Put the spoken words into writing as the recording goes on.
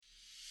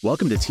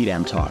Welcome to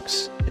TDAM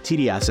Talks, a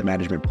TD Asset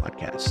Management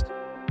podcast.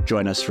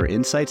 Join us for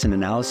insights and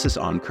analysis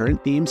on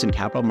current themes in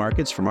capital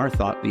markets from our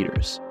thought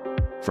leaders.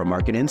 From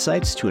market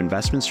insights to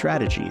investment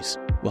strategies,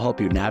 we'll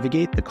help you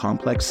navigate the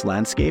complex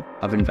landscape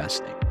of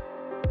investing.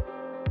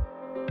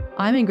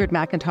 I'm Ingrid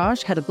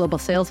McIntosh, Head of Global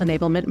Sales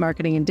Enablement,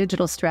 Marketing and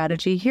Digital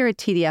Strategy here at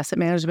TD Asset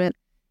Management,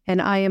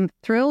 and I am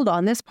thrilled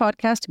on this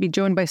podcast to be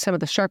joined by some of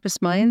the sharpest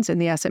minds in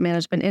the asset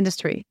management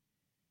industry.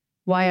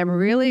 Why I'm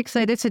really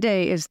excited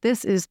today is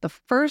this is the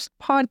first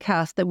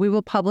podcast that we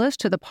will publish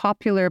to the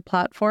popular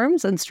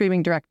platforms and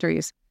streaming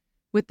directories.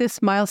 With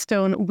this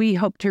milestone, we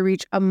hope to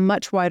reach a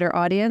much wider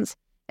audience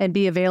and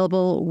be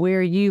available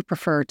where you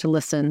prefer to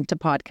listen to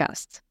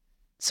podcasts.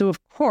 So,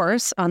 of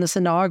course, on this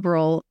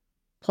inaugural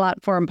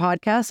platform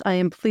podcast, I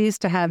am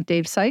pleased to have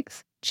Dave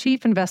Sykes,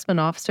 Chief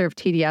Investment Officer of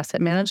TD Asset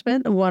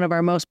Management, one of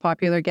our most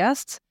popular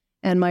guests,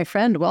 and my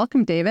friend.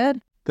 Welcome,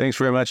 David. Thanks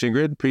very much,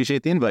 Ingrid.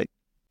 Appreciate the invite.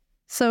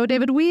 So,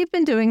 David, we've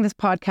been doing this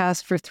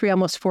podcast for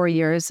almost 4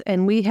 years,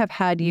 and we have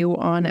had you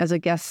on as a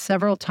guest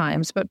several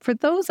times. But for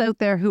those out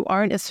there who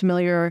aren't as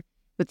familiar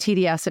with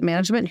TD Asset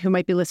Management, who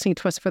might be listening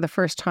to us for the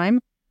first time,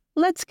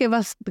 let's give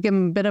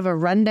them a bit of a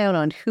rundown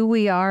on who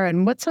we are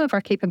and what some of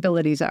our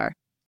capabilities are.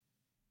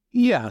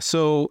 Yeah,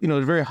 so, at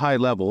a very high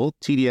level,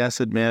 TD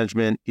Asset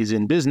Management is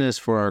in business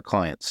for our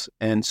clients.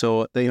 And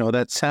so,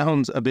 that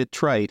sounds a bit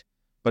trite,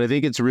 but I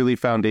think it's really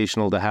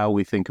foundational to how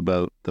we think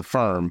about the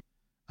firm.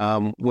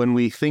 When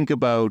we think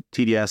about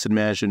TD Asset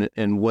Management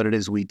and what it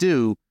is we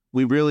do,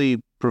 we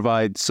really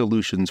provide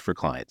solutions for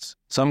clients.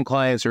 Some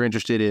clients are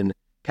interested in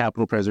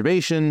capital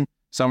preservation,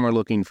 some are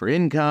looking for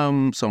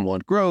income, some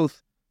want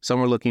growth,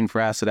 some are looking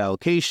for asset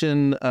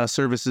allocation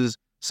services,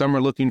 some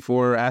are looking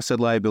for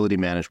asset liability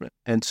management.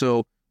 And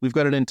so we've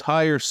got an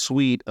entire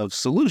suite of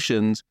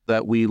solutions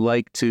that we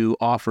like to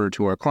offer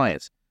to our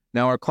clients.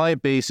 Now, our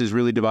client base is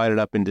really divided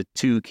up into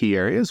two key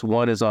areas.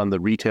 One is on the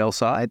retail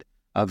side,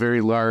 a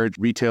very large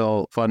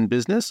retail fund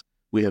business.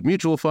 We have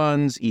mutual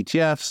funds,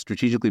 ETFs,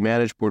 strategically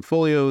managed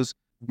portfolios,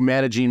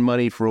 managing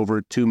money for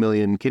over 2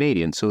 million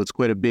Canadians. So it's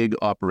quite a big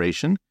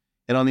operation.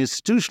 And on the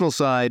institutional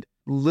side,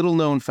 little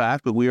known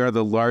fact, but we are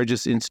the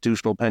largest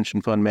institutional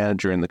pension fund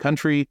manager in the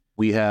country.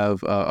 We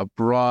have a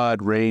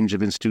broad range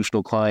of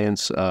institutional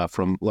clients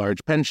from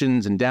large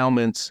pensions,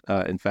 endowments,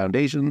 and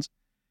foundations.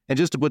 And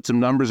just to put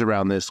some numbers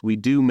around this, we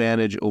do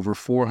manage over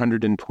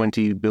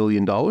 $420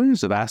 billion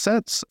of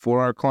assets for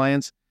our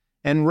clients.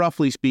 And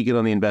roughly speaking,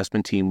 on the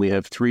investment team, we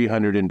have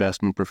 300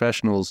 investment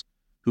professionals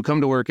who come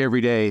to work every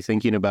day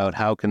thinking about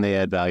how can they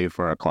add value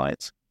for our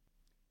clients.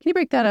 Can you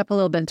break that up a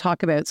little bit and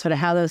talk about sort of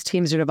how those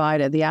teams are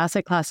divided, the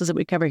asset classes that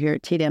we cover here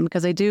at TDAM?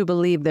 Because I do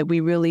believe that we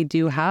really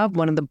do have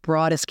one of the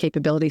broadest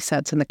capability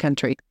sets in the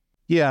country.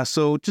 Yeah,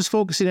 so just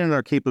focusing on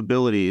our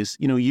capabilities,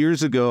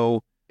 years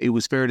ago, it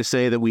was fair to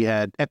say that we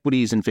had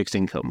equities and fixed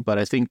income. But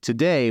I think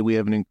today we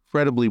have an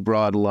incredibly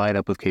broad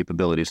lineup of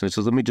capabilities. And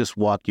so let me just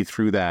walk you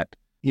through that.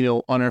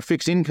 On our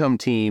fixed income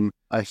team,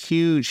 a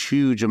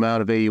huge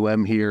amount of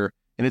AUM here,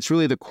 and it's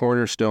really the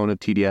cornerstone of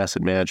TD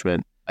Asset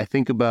Management. I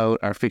think about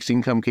our fixed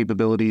income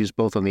capabilities,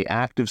 both on the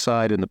active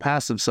side and the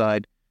passive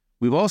side.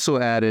 We've also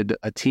added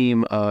a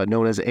team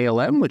known as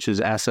ALM, which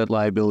is Asset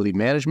Liability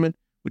Management,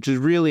 which is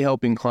really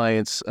helping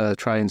clients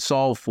try and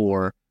solve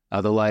for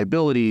the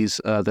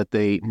liabilities that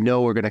they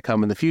know are going to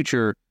come in the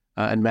future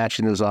and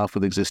matching those off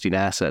with existing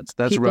assets.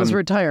 That's people's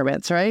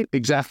retirements, right?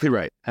 Exactly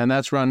right. And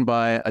that's run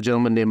by a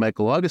gentleman named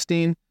Michael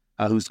Augustine,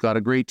 who's got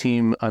a great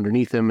team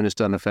underneath him and has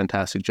done a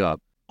fantastic job.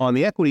 On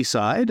the equity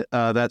side,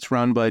 that's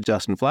run by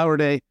Justin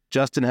Flowerday.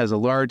 Justin has a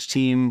large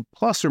team,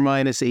 plus or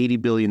minus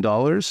 $80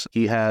 billion.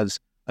 He has,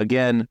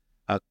 again,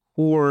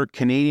 core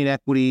Canadian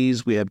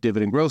equities. We have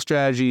dividend growth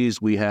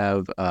strategies. We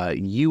have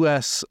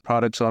U.S.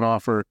 products on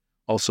offer,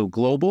 also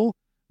global.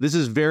 This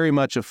is very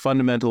much a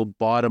fundamental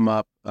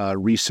bottom-up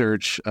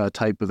research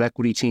type of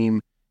equity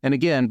team. And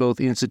again, both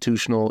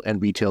institutional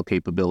and retail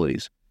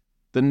capabilities.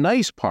 The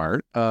nice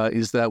part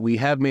is that we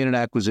have made an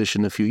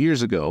acquisition a few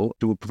years ago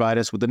to provide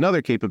us with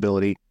another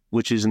capability,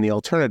 which is in the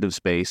alternative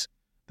space.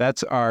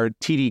 That's our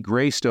TD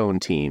Greystone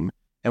team.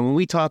 And when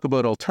we talk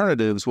about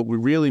alternatives, what we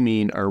really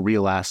mean are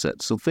real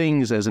assets. So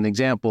things, as an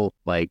example,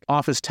 like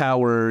office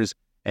towers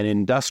and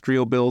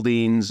industrial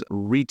buildings,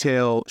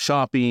 retail,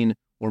 shopping,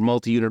 or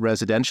multi-unit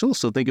residential.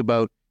 So think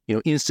about,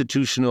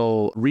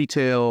 institutional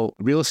retail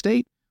real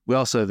estate. We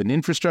also have an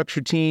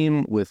infrastructure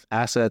team with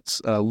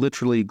assets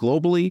literally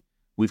globally.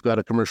 We've got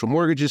a commercial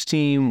mortgages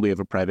team. We have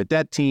a private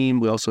debt team.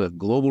 We also have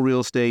global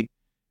real estate.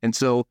 And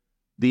so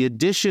the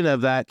addition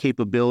of that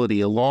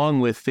capability,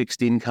 along with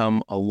fixed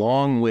income,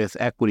 along with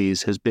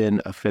equities, has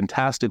been a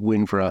fantastic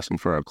win for us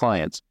and for our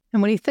clients.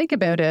 And when you think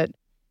about it,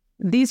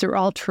 these are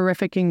all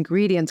terrific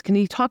ingredients. Can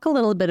you talk a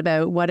little bit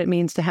about what it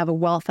means to have a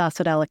wealth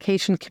asset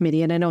allocation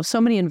committee? And I know so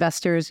many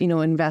investors,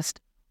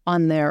 invest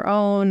on their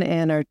own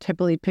and are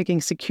typically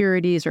picking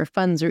securities or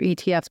funds or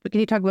ETFs. But can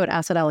you talk about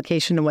asset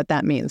allocation and what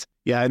that means?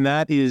 Yeah, and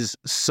that is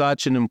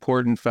such an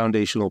important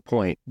foundational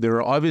point. There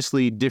are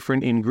obviously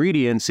different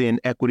ingredients in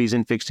equities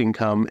and fixed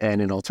income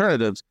and in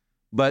alternatives,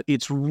 but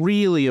it's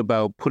really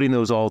about putting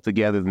those all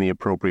together in the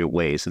appropriate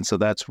ways. And so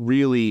that's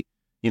really,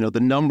 the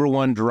number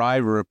one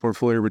driver of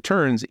portfolio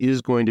returns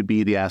is going to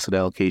be the asset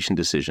allocation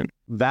decision.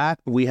 That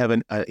we have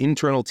an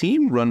internal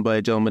team run by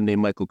a gentleman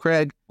named Michael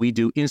Craig. We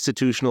do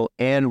institutional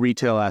and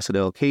retail asset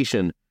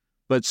allocation.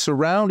 But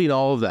surrounding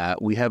all of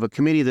that, we have a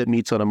committee that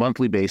meets on a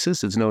monthly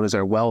basis. It's known as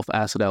our Wealth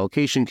Asset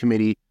Allocation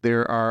Committee.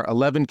 There are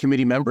 11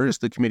 committee members.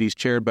 The committee is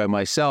chaired by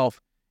myself,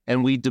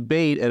 and we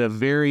debate at a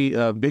very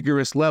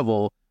vigorous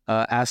level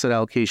asset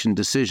allocation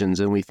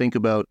decisions. And we think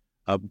about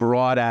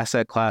broad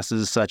asset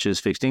classes such as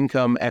fixed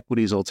income,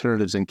 equities,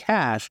 alternatives, and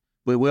cash.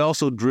 But we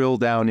also drill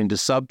down into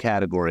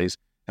subcategories,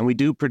 and we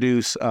do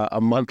produce a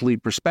monthly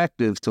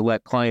perspective to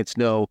let clients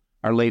know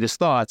our latest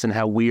thoughts and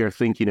how we are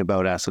thinking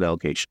about asset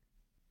allocation.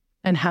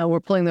 And how we're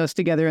pulling those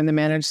together in the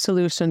managed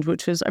solutions,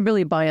 which is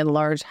really by and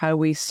large how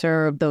we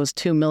serve those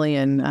 2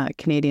 million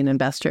Canadian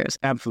investors.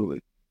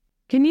 Absolutely.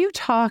 Can you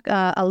talk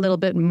a little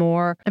bit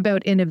more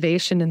about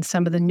innovation and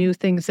some of the new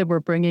things that we're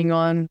bringing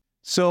on?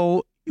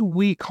 So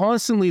we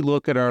constantly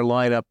look at our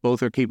lineup,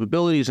 both our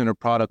capabilities and our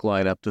product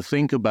lineup, to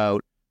think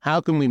about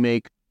how can we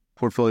make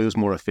portfolios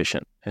more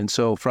efficient. And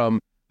so from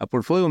a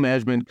portfolio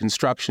management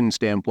construction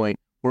standpoint,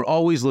 we're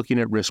always looking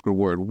at risk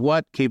reward.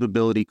 What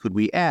capability could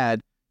we add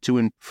to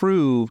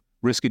improve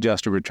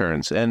risk-adjusted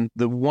returns? And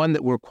the one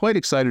that we're quite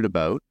excited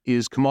about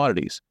is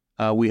commodities.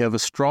 We have a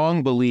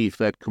strong belief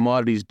that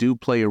commodities do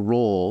play a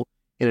role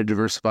in a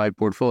diversified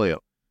portfolio.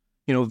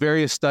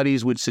 Various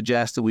studies would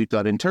suggest that we've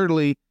done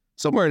internally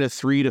somewhere in a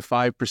 3 to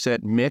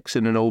 5% mix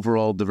in an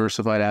overall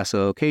diversified asset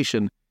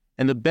allocation.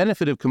 And the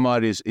benefit of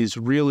commodities is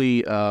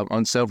really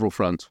on several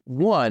fronts.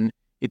 One,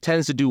 it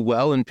tends to do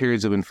well in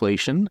periods of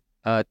inflation.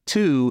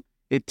 Two,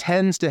 it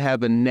tends to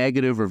have a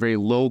negative or very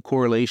low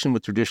correlation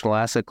with traditional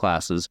asset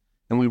classes.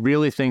 And we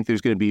really think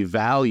there's going to be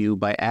value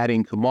by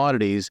adding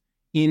commodities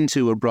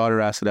into a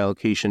broader asset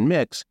allocation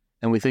mix.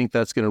 And we think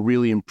that's going to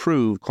really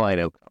improve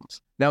client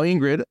outcomes. Now,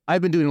 Ingrid,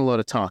 I've been doing a lot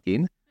of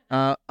talking.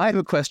 I have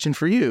a question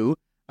for you.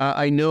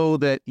 I know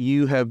that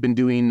you have been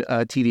doing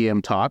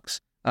TDAM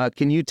talks.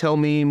 Can you tell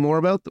me more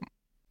about them?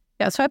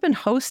 Yeah, so I've been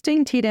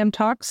hosting TDAM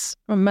talks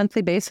on a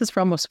monthly basis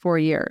for almost 4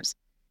 years.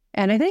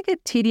 And I think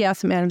at TD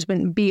Asset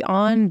Management,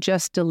 beyond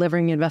just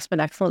delivering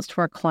investment excellence to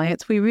our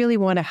clients, we really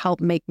want to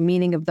help make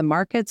meaning of the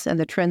markets and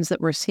the trends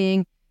that we're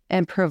seeing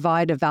and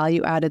provide a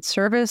value-added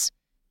service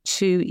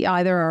to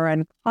either our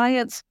end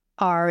clients,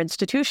 our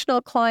institutional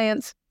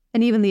clients,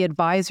 and even the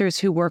advisors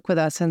who work with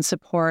us and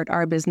support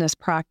our business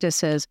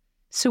practices.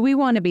 So we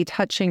want to be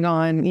touching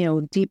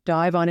on, deep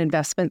dive on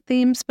investment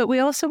themes, but we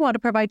also want to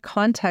provide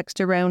context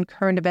around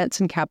current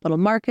events in capital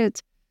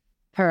markets,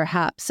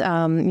 perhaps,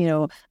 a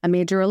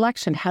major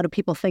election. How do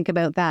people think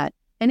about that?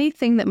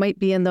 Anything that might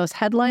be in those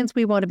headlines,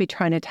 we want to be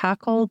trying to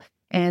tackle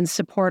and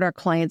support our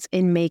clients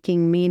in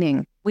making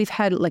meaning. We've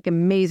had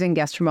amazing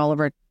guests from all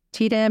over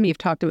TDAM. You've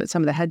talked about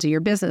some of the heads of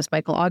your business,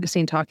 Michael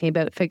Augustine talking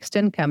about fixed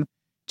income,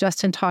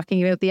 Justin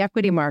talking about the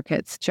equity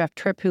markets, Jeff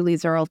Tripp, who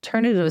leads our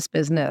alternatives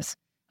business,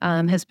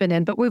 has been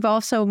in. But we've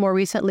also more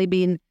recently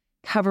been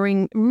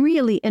covering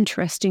really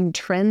interesting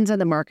trends in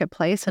the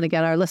marketplace. And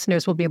again, our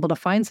listeners will be able to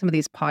find some of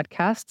these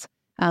podcasts.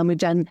 We've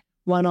done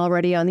one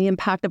already on the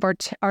impact of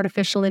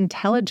artificial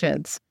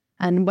intelligence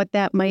and what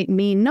that might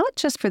mean, not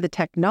just for the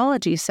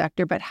technology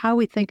sector, but how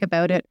we think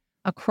about it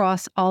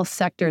across all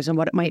sectors and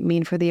what it might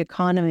mean for the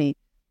economy.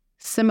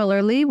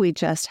 Similarly, we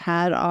just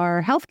had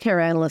our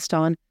healthcare analyst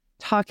on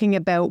talking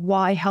about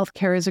why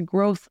healthcare is a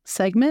growth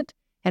segment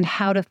and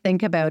how to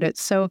think about it.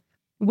 So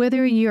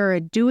whether you're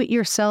a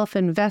do-it-yourself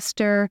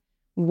investor,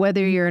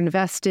 whether you're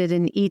invested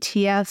in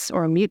ETFs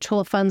or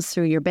mutual funds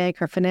through your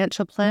bank or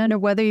financial plan, or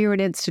whether you're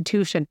an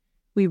institution,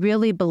 we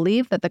really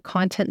believe that the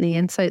content and the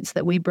insights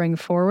that we bring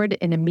forward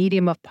in a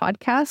medium of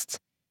podcasts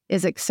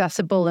is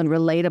accessible and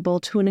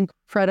relatable to an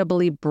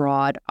incredibly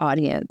broad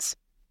audience.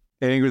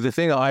 And Ingrid, the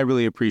thing I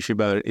really appreciate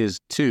about it is,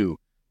 too,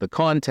 the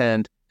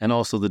content and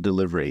also the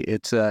delivery.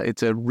 It's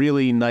a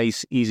really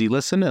nice, easy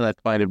listen, and I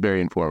find it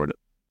very informative.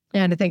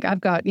 And I think I've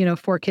got,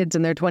 4 kids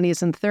in their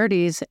 20s and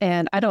 30s,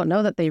 and I don't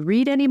know that they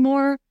read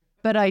anymore,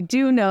 but I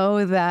do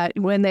know that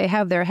when they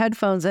have their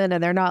headphones in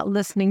and they're not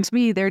listening to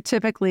me, they're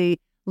typically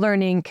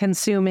learning,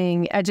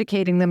 consuming,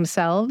 educating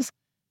themselves,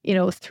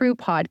 through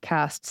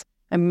podcasts.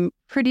 I'm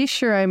pretty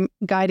sure I'm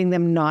guiding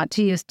them not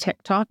to use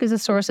TikTok as a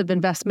source of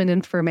investment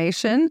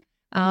information.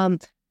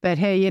 But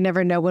hey, you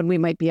never know when we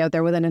might be out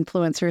there with an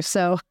influencer.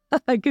 So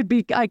I could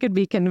be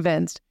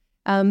convinced.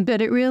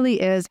 But it really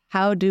is,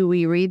 how do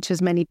we reach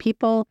as many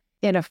people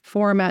in a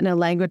format and a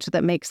language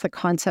that makes the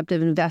concept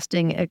of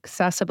investing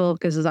accessible?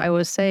 Because as I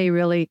always say,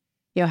 really,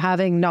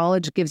 having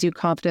knowledge gives you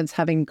confidence.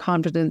 Having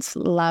confidence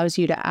allows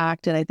you to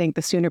act. And I think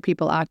the sooner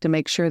people act to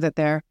make sure that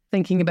they're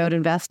thinking about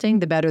investing,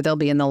 the better they'll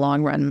be in the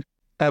long run.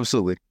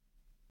 Absolutely.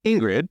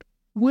 Ingrid,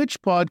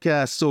 which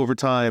podcasts over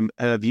time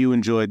have you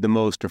enjoyed the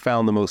most or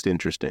found the most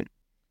interesting?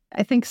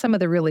 I think some of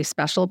the really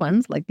special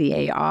ones, like the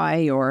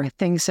AI or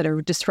things that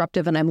are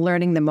disruptive and I'm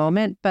learning the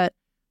moment. But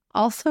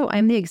also,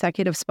 I'm the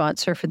executive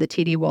sponsor for the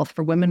TD Wealth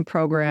for Women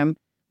program,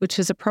 which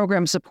is a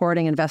program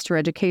supporting investor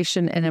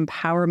education and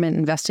empowerment,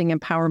 investing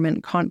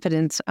empowerment,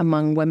 confidence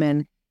among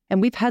women.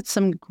 And we've had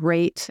some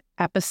great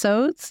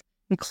episodes,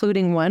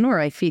 including one where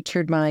I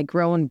featured my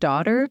grown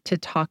daughter to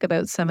talk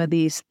about some of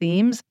these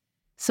themes.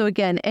 So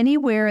again,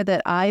 anywhere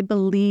that I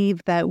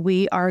believe that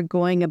we are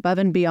going above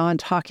and beyond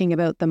talking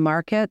about the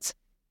markets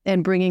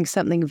and bringing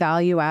something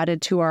value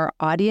added to our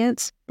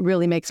audience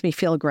really makes me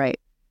feel great.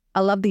 I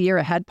love the Year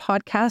Ahead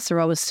podcasts. They're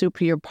always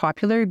super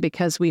popular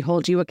because we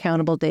hold you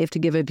accountable, Dave, to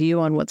give a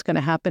view on what's going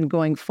to happen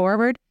going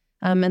forward.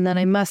 And then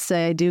I must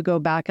say, I do go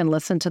back and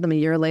listen to them a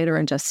year later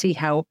and just see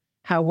how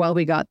well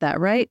we got that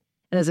right.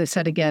 And as I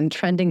said, again,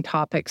 trending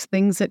topics,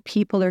 things that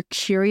people are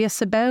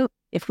curious about.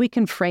 If we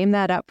can frame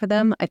that up for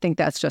them, I think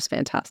that's just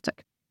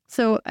fantastic.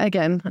 So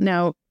again,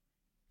 now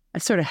I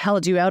sort of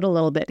held you out a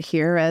little bit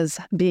here as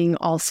being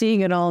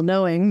all-seeing and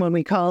all-knowing when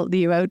we call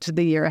you out to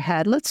the year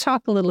ahead. Let's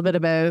talk a little bit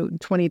about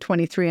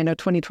 2023. I know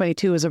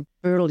 2022 was a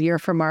brutal year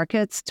for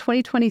markets.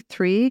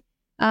 2023,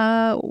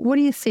 what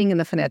are you seeing in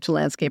the financial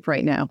landscape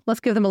right now?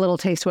 Let's give them a little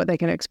taste of what they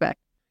can expect.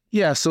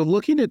 Yeah, so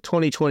looking at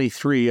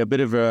 2023, a bit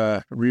of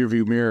a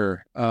rearview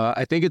mirror,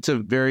 I think it's a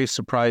very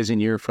surprising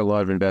year for a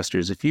lot of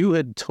investors. If you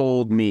had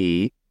told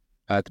me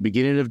at the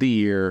beginning of the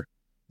year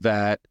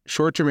that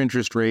short-term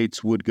interest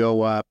rates would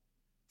go up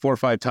 4 or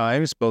 5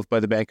 times, both by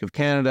the Bank of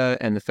Canada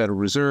and the Federal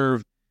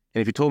Reserve,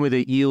 and if you told me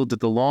that yields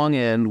at the long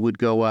end would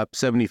go up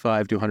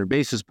 75 to 100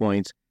 basis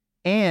points,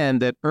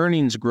 and that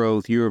earnings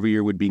growth year over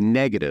year would be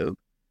negative,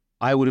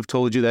 I would have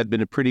told you that'd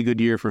been a pretty good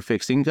year for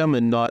fixed income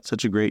and not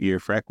such a great year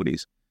for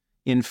equities.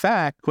 In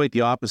fact, quite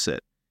the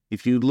opposite.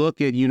 If you look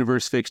at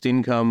universe fixed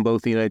income,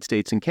 both the United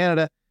States and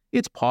Canada,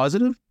 it's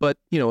positive, but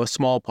a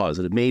small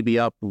positive, maybe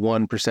up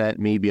 1%,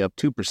 maybe up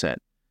 2%.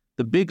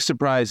 The big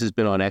surprise has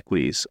been on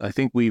equities. I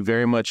think we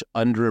very much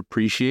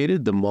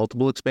underappreciated the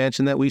multiple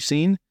expansion that we've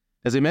seen.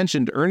 As I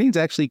mentioned, earnings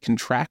actually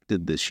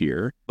contracted this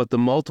year, but the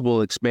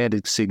multiple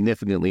expanded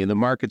significantly, and the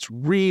market's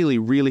really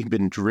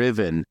been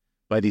driven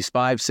by these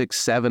 5, 6,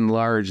 7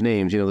 large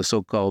names, the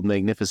so-called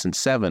Magnificent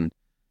Seven,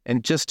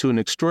 and just to an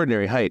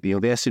extraordinary height. The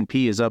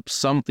S&P is up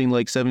something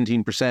like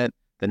 17%.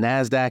 The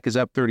NASDAQ is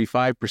up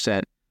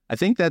 35%. I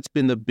think that's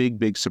been the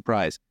big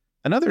surprise.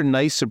 Another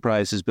nice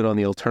surprise has been on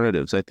the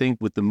alternatives. I think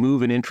with the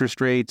move in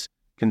interest rates,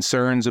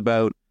 concerns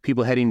about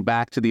people heading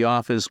back to the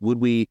office, would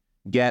we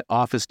get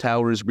office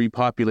towers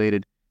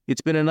repopulated?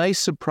 It's been a nice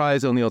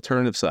surprise on the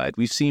alternative side.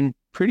 We've seen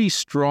pretty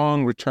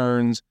strong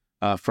returns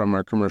from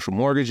our commercial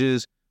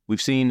mortgages.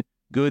 We've seen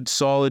good,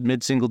 solid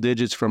mid-single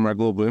digits from our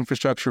global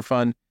infrastructure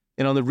fund.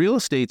 And on the real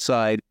estate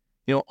side,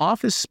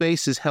 office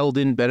space is held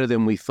in better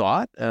than we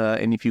thought.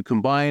 And if you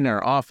combine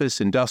our office,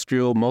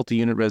 industrial,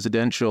 multi-unit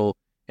residential,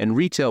 and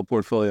retail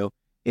portfolio,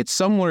 it's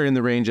somewhere in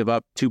the range of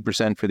up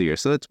 2% for the year.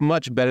 So that's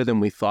much better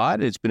than we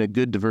thought. It's been a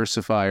good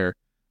diversifier.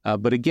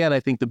 But again, I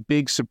think the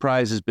big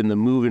surprise has been the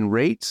move in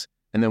rates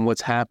and then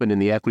what's happened in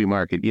the equity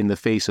market in the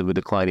face of a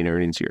declining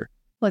earnings year.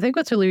 Well, I think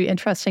what's really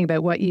interesting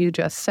about what you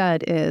just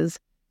said is,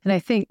 and I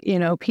think,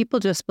 people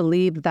just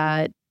believe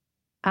that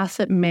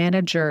asset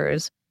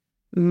managers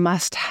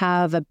must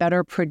have a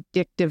better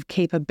predictive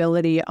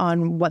capability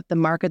on what the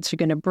markets are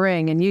going to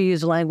bring. And you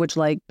use language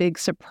like big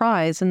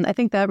surprise. And I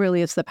think that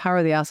really is the power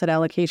of the asset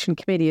allocation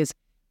committee is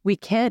we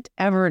can't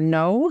ever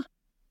know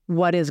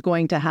what is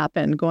going to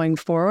happen going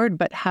forward,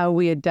 but how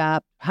we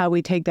adapt, how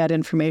we take that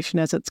information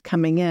as it's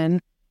coming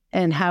in,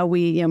 and how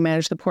we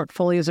manage the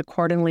portfolios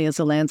accordingly as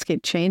the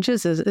landscape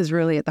changes is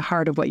really at the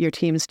heart of what your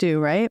teams do,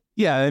 right?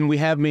 Yeah, and we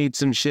have made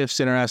some shifts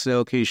in our asset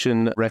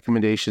allocation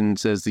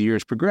recommendations as the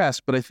years progress.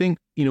 But I think,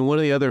 one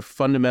of the other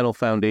fundamental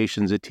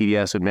foundations at TD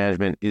Asset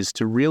Management is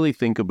to really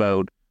think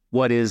about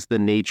what is the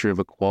nature of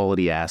a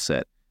quality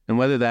asset. And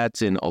whether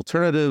that's in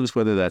alternatives,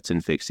 whether that's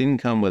in fixed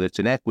income, whether it's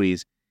in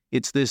equities,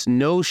 it's this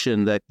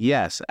notion that,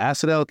 yes,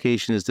 asset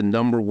allocation is the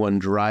number one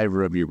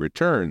driver of your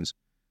returns.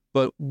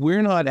 But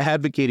we're not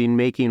advocating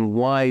making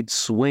wide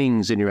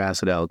swings in your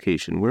asset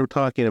allocation. We're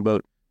talking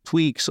about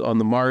tweaks on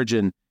the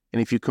margin.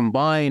 And if you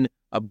combine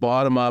a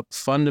bottom-up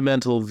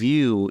fundamental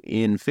view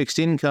in fixed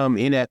income,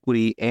 in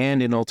equity,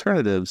 and in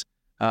alternatives,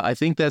 I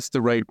think that's the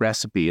right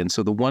recipe. And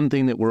so the one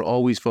thing that we're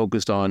always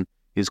focused on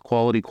is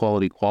quality,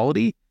 quality,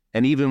 quality.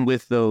 And even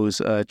with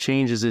those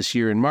changes this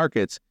year in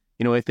markets,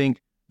 I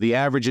think the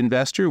average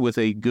investor with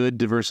a good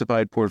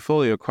diversified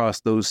portfolio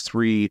across those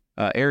 3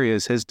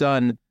 areas has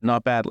done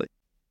not badly.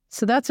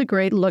 So that's a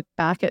great look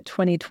back at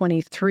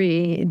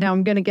 2023. Now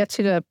I'm going to get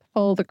you to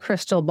pull the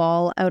crystal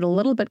ball out a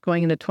little bit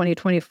going into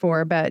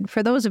 2024. But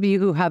for those of you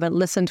who haven't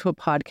listened to a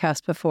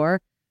podcast before,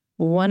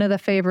 one of the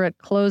favorite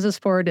closes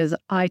for it is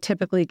I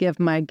typically give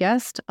my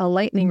guest a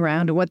lightning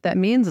round. And what that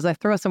means is I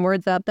throw some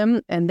words at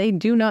them and they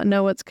do not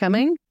know what's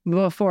coming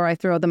before I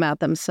throw them at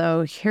them.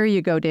 So here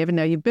you go, David.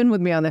 Now you've been with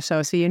me on the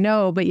show, so you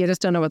know, but you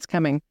just don't know what's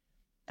coming.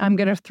 I'm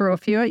going to throw a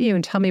few at you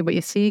and tell me what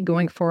you see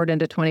going forward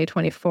into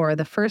 2024.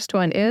 The first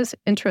one is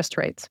interest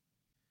rates.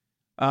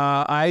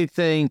 I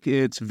think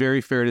it's very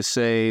fair to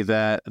say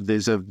that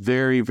there's a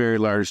very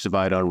large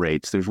divide on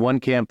rates. There's one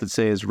camp that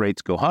says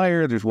rates go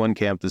higher. There's one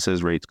camp that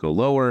says rates go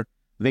lower.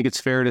 I think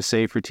it's fair to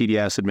say for TD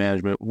Asset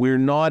Management, we're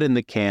not in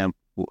the camp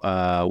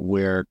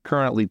where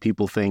currently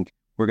people think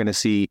we're going to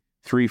see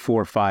 3,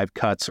 4, 5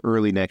 cuts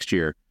early next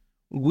year.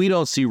 We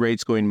don't see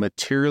rates going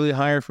materially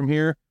higher from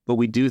here, but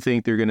we do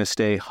think they're going to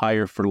stay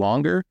higher for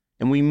longer,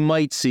 and we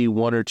might see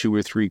 1 or 2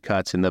 or 3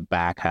 cuts in the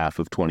back half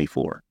of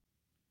 24.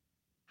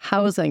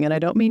 Housing, and I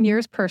don't mean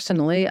yours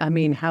personally, I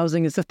mean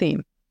housing is a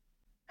theme.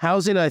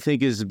 Housing, I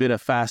think, has been a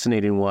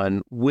fascinating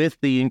one. With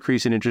the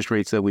increase in interest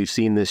rates that we've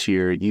seen this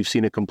year, you've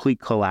seen a complete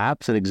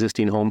collapse in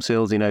existing home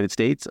sales in the United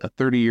States. A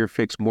 30-year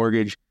fixed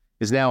mortgage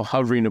is now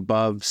hovering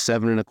above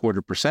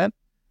 7.25%.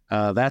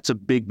 That's a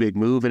big, big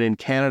move. And in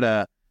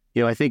Canada,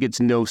 I think it's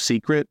no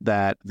secret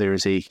that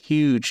there's a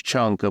huge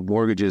chunk of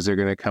mortgages that are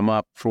going to come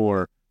up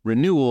for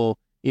renewal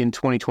in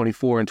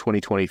 2024 and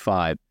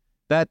 2025.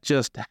 That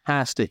just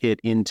has to hit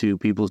into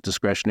people's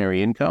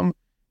discretionary income.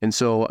 And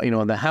so,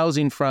 on the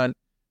housing front,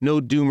 no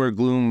doom or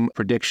gloom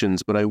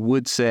predictions, but I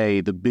would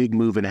say the big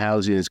move in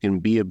housing is going to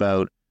be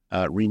about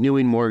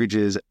renewing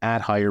mortgages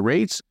at higher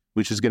rates,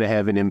 which is going to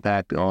have an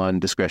impact on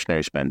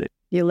discretionary spending.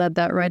 You led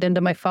that right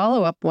into my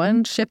follow-up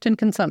one, shift in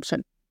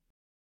consumption.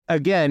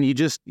 Again,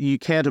 you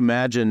can't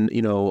imagine,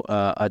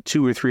 a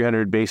 200 or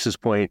 300 basis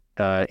point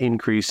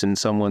increase in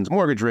someone's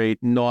mortgage rate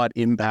not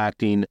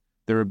impacting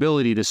their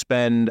ability to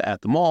spend at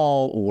the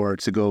mall or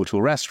to go to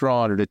a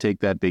restaurant or to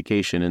take that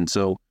vacation. And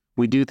so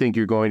we do think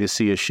you're going to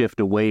see a shift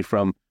away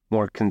from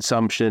more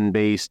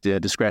consumption-based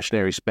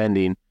discretionary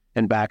spending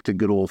and back to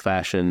good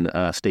old-fashioned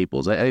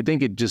staples. I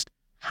think it just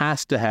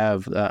has to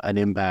have an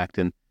impact.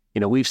 And,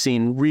 we've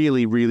seen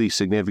really, really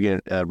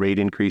significant rate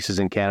increases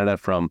in Canada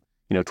from,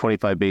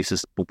 25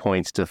 basis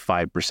points to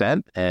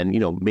 5%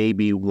 and,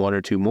 maybe 1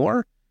 or 2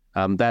 more.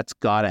 That's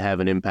got to have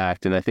an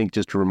impact. And I think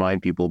just to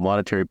remind people,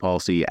 monetary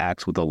policy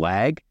acts with a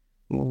lag.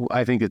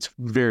 I think it's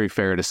very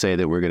fair to say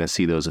that we're going to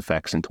see those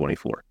effects in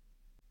 24.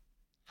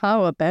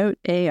 How about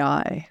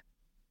AI?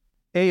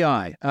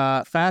 AI,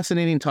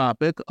 fascinating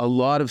topic. A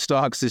lot of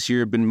stocks this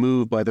year have been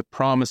moved by the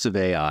promise of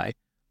AI.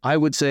 I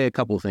would say a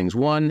couple of things.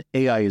 One,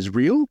 AI is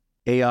real.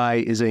 AI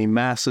is a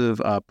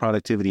massive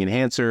productivity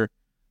enhancer,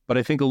 but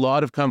I think a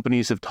lot of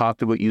companies have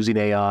talked about using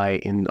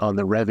AI on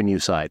the revenue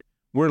side.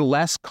 We're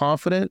less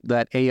confident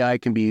that AI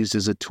can be used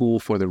as a tool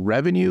for the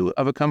revenue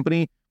of a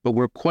company, but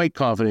we're quite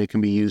confident it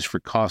can be used for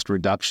cost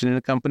reduction in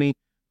a company.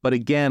 But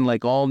again,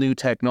 like all new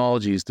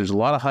technologies, there's a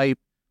lot of hype.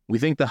 We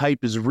think the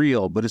hype is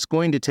real, but it's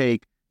going to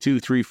take 2,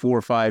 3,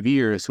 4, 5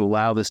 years to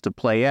allow this to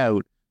play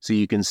out so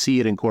you can see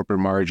it in corporate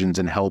margins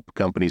and help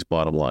companies'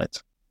 bottom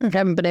lines. I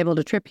haven't been able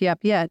to trip you up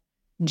yet.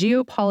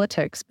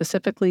 Geopolitics,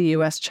 specifically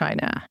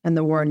U.S.-China and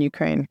the war in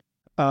Ukraine.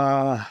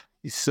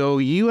 So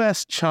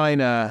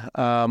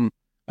U.S.-China,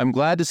 I'm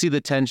glad to see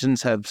the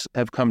tensions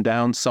have come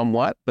down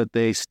somewhat, but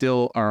they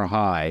still are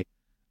high.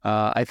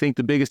 I think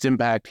the biggest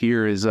impact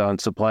here is on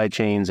supply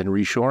chains and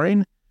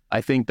reshoring.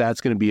 I think that's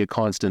going to be a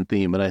constant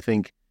theme, and I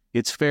think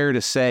it's fair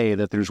to say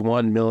that there's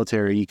one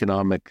military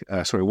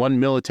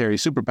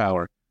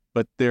superpower,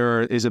 but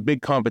there is a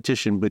big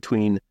competition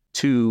between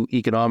 2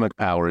 economic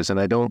powers,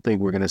 and I don't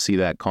think we're going to see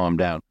that calm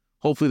down.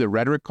 Hopefully the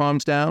rhetoric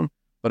calms down,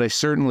 but I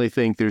certainly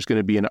think there's going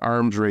to be an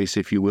arms race,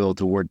 if you will,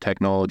 toward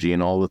technology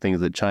and all the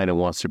things that China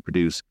wants to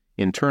produce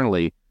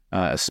internally,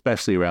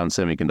 especially around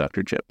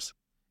semiconductor chips.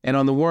 And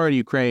on the war in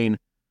Ukraine,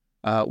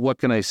 what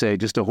can I say?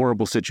 Just a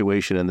horrible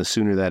situation, and the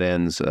sooner that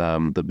ends,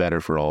 the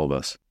better for all of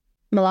us.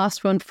 My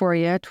last one for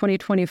you.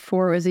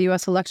 2024 is a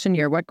U.S. election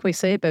year. What can we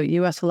say about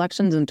U.S.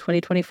 elections in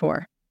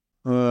 2024?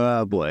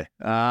 Oh, boy.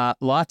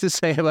 Lot to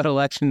say about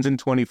elections in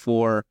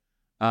 24.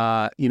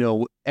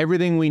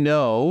 Everything we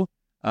know,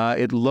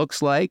 it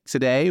looks like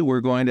today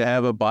we're going to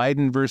have a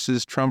Biden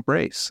versus Trump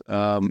race.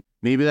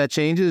 Maybe that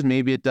changes,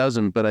 maybe it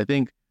doesn't. But I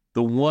think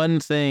the one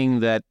thing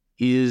that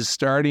is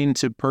starting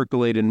to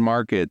percolate in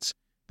markets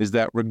is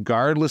that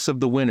regardless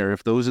of the winner,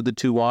 if those are the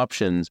 2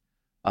 options,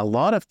 a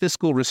lot of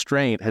fiscal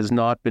restraint has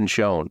not been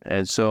shown.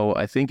 And so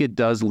I think it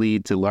does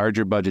lead to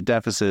larger budget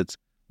deficits,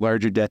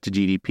 larger debt to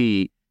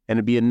GDP, and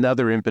it'd be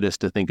another impetus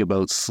to think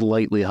about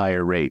slightly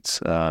higher rates.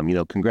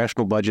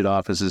 Congressional Budget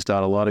Office has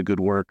done a lot of good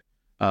work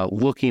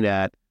looking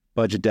at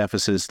budget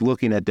deficits,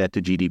 looking at debt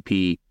to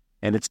GDP,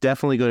 and it's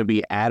definitely going to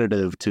be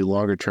additive to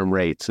longer term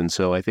rates. And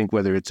so I think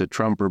whether it's a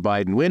Trump or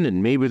Biden win,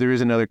 and maybe there is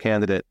another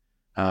candidate,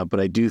 but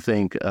I do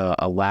think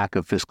a lack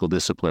of fiscal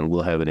discipline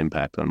will have an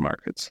impact on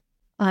markets.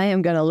 I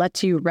am going to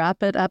let you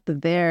wrap it up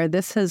there.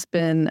 This has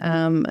been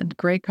a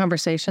great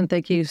conversation.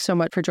 Thank you so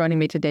much for joining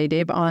me today,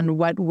 Dave, on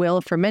what will,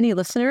 for many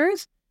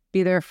listeners,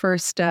 be their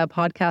first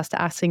podcast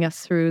asking us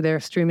through their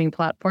streaming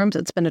platforms.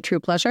 It's been a true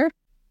pleasure.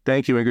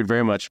 Thank you, Ingrid,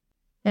 very much.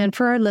 And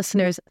for our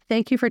listeners,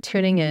 thank you for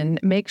tuning in.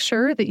 Make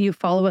sure that you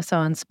follow us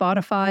on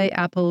Spotify,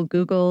 Apple,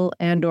 Google,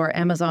 and/or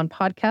Amazon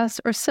podcasts,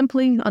 or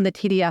simply on the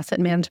TD Asset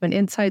Management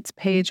Insights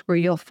page, where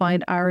you'll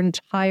find our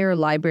entire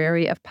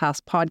library of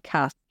past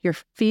podcasts. Your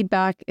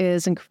feedback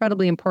is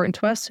incredibly important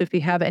to us. So if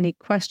you have any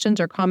questions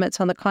or comments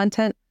on the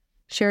content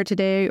shared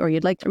today, or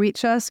you'd like to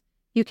reach us,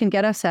 you can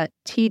get us at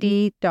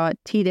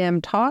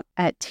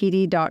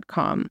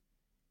td.tdamtalk@td.com.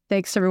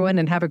 Thanks, everyone,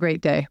 and have a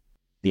great day.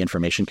 The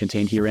information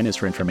contained herein is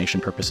for information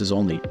purposes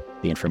only.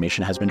 The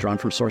information has been drawn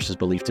from sources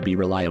believed to be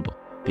reliable.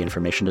 The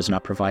information does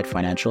not provide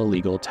financial,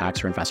 legal,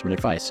 tax, or investment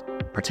advice.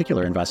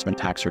 Particular investment,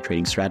 tax, or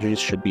trading strategies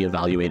should be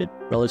evaluated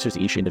relative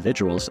to each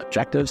individual's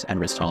objectives and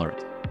risk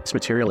tolerance. This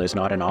material is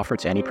not an offer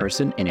to any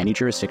person in any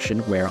jurisdiction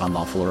where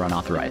unlawful or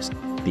unauthorized.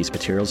 These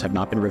materials have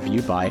not been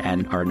reviewed by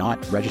and are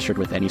not registered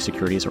with any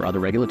securities or other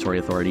regulatory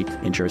authority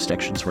in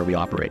jurisdictions where we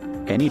operate.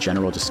 Any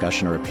general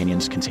discussion or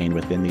opinions contained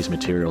within these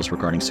materials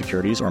regarding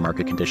securities or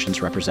market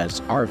conditions represents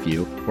our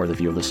view or the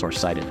view of the source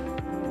cited.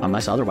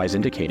 Unless otherwise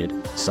indicated,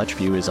 such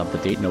view is of the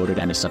date noted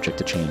and is subject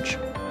to change.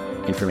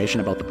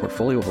 Information about the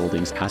portfolio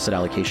holdings, asset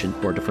allocation,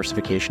 or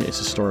diversification is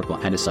historical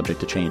and is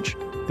subject to change.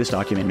 This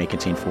document may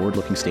contain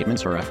forward-looking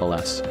statements or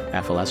FLS.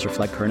 FLS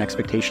reflect current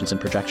expectations and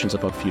projections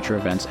about future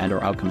events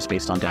and/or outcomes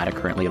based on data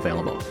currently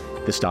available.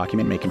 This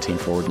document may contain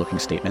forward-looking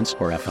statements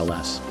or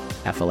FLS.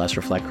 FLS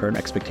reflect current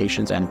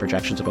expectations and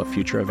projections about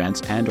future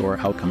events and/or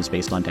outcomes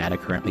based on data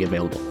currently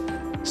available.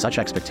 Such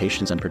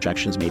expectations and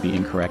projections may be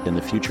incorrect in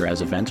the future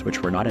as events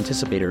which were not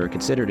anticipated or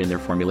considered in their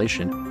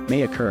formulation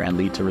may occur and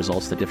lead to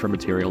results that differ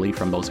materially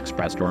from those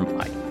expressed or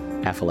implied.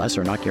 FLS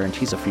are not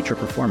guarantees of future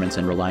performance,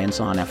 and reliance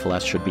on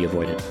FLS should be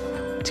avoided.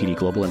 TD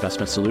Global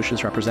Investment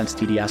Solutions represents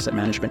TD Asset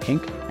Management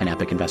Inc. and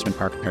Epic Investment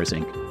Partners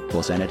Inc.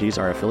 Both entities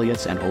are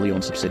affiliates and wholly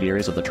owned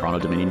subsidiaries of the Toronto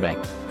Dominion Bank.